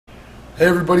Hey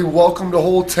everybody, welcome to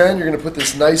hole 10. You're going to put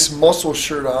this nice muscle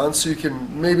shirt on so you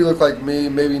can maybe look like me,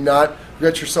 maybe not. You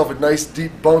got yourself a nice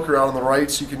deep bunker out on the right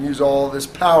so you can use all this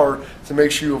power to make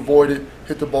sure you avoid it,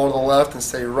 hit the ball to the left, and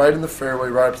stay right in the fairway,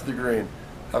 right up to the green.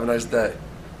 Have a nice day.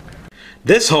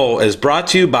 This hole is brought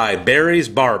to you by Barry's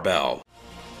Barbell.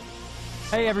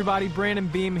 Hey everybody, Brandon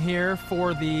Beam here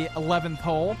for the 11th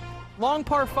hole. Long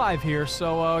par 5 here,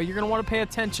 so you're going to want to pay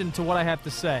attention to what I have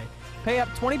to say. Pay up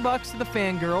 $20 to the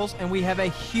Fangirls, and we have a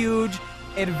huge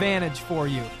advantage for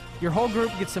you. Your whole group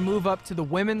gets to move up to the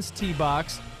women's tee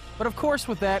box, but of course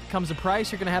with that comes a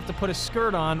price. You're going to have to put a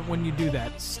skirt on when you do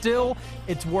that. Still,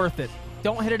 it's worth it.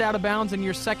 Don't hit it out of bounds in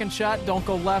your second shot. Don't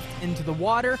go left into the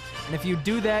water. And if you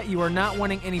do that, you are not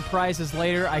winning any prizes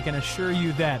later. I can assure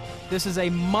you that. This is a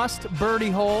must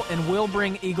birdie hole and will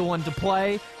bring eagle into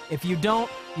play. If you don't,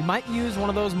 you might use one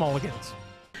of those mulligans.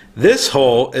 This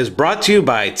hole is brought to you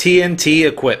by TNT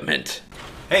Equipment.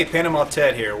 Hey, Panama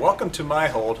Ted here. Welcome to my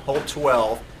hole, hole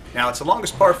 12. Now, it's the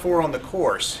longest par 4 on the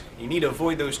course. You need to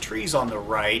avoid those trees on the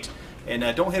right, and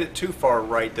don't hit it too far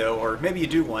right, though, or maybe you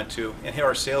do want to, and hit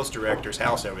our sales director's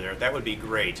house over there. That would be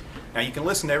great. Now, you can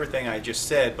listen to everything I just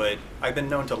said, but I've been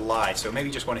known to lie, so maybe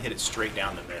you just want to hit it straight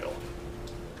down the middle.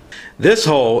 This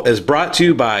hole is brought to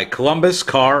you by Columbus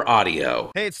Car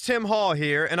Audio. Hey, it's Tim Hall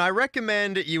here, and I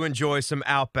recommend you enjoy some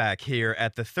Outback here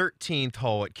at the 13th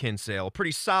hole at Kinsale. A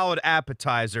pretty solid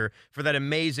appetizer for that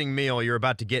amazing meal you're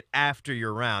about to get after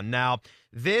your round. Now,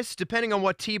 this, depending on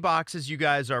what tee boxes you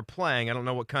guys are playing, I don't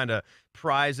know what kind of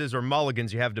prizes or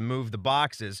mulligans you have to move the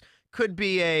boxes, could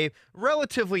be a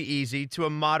relatively easy to a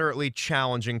moderately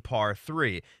challenging par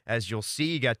 3. As you'll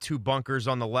see, you got 2 bunkers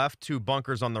on the left, 2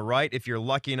 bunkers on the right. If you're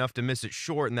lucky enough to miss it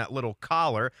short in that little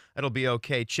collar, that'll be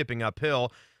okay chipping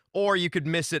uphill. Or you could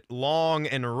miss it long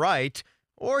and right,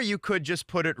 or you could just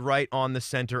put it right on the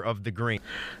center of the green.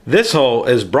 This hole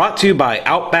is brought to you by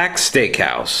Outback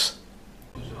Steakhouse.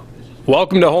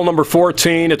 Welcome to hole number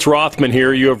 14. It's Rothman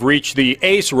here. You have reached the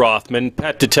Ace Rothman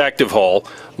Pet Detective hole.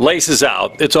 Laces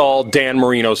out. It's all Dan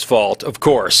Marino's fault, of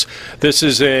course. This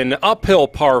is an uphill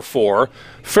par 4,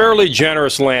 fairly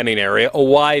generous landing area, a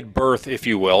wide berth, if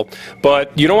you will.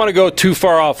 But you don't want to go too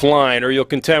far offline or you'll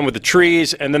contend with the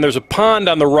trees, and then there's a pond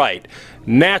on the right,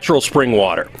 natural spring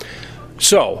water.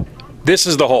 So, this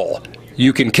is the hole.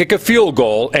 You can kick a field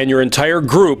goal and your entire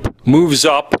group moves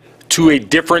up to a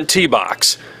different tee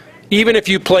box. Even if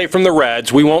you play from the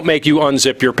Reds, we won't make you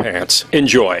unzip your pants.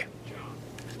 Enjoy.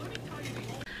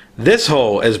 This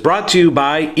hole is brought to you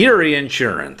by Erie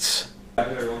Insurance.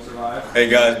 Hey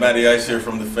guys, Matty Ice here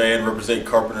from The Fan, representing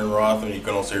Carpenter and Rothman. You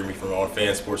can also hear me from on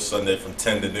Fan Sports Sunday from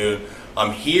 10 to noon.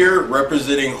 I'm here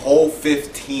representing hole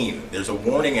 15. There's a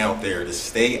warning out there to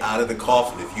stay out of the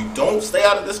coffin. If you don't stay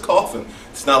out of this coffin,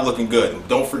 it's not looking good. And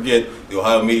don't forget, the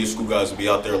Ohio Media School guys will be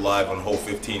out there live on hole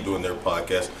 15 doing their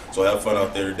podcast. So have fun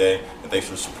out there today, and thanks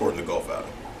for supporting the golf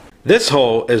outing. This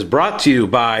hole is brought to you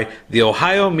by the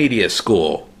Ohio Media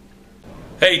School.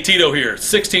 Hey, Tito here.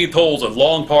 16th hole's a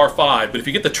long par 5, but if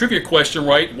you get the trivia question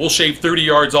right, we'll shave 30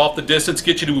 yards off the distance,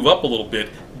 get you to move up a little bit.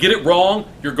 Get it wrong,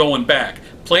 you're going back.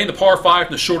 Playing the par 5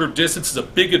 in the shorter distance is a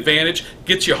big advantage,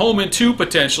 gets you home in 2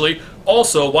 potentially.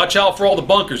 Also, watch out for all the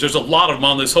bunkers. There's a lot of them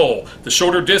on this hole. The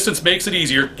shorter distance makes it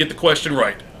easier. Get the question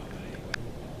right.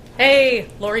 Hey,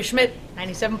 Lori Schmidt,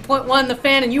 97.1 The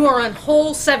Fan, and you are on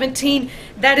hole 17.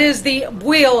 That is the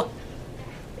wheel.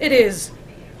 It is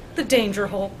the danger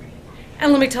hole.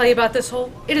 And let me tell you about this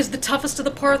hole. It is the toughest of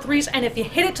the par 3s, and if you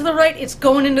hit it to the right, it's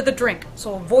going into the drink.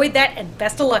 So avoid that, and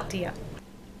best of luck to you.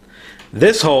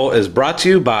 This hole is brought to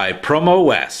you by Promo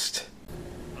West.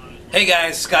 Hey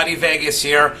guys, Scotty Vegas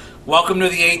here. Welcome to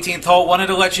the 18th hole. Wanted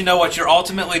to let you know what you're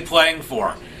ultimately playing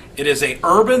for. It is a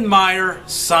Urban Meyer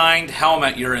signed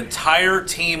helmet. Your entire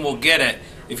team will get it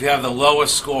if you have the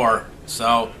lowest score.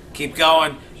 So keep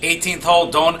going. 18th hole,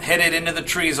 don't hit it into the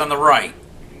trees on the right.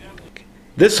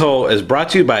 This hole is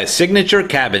brought to you by Signature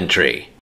Cabinetry.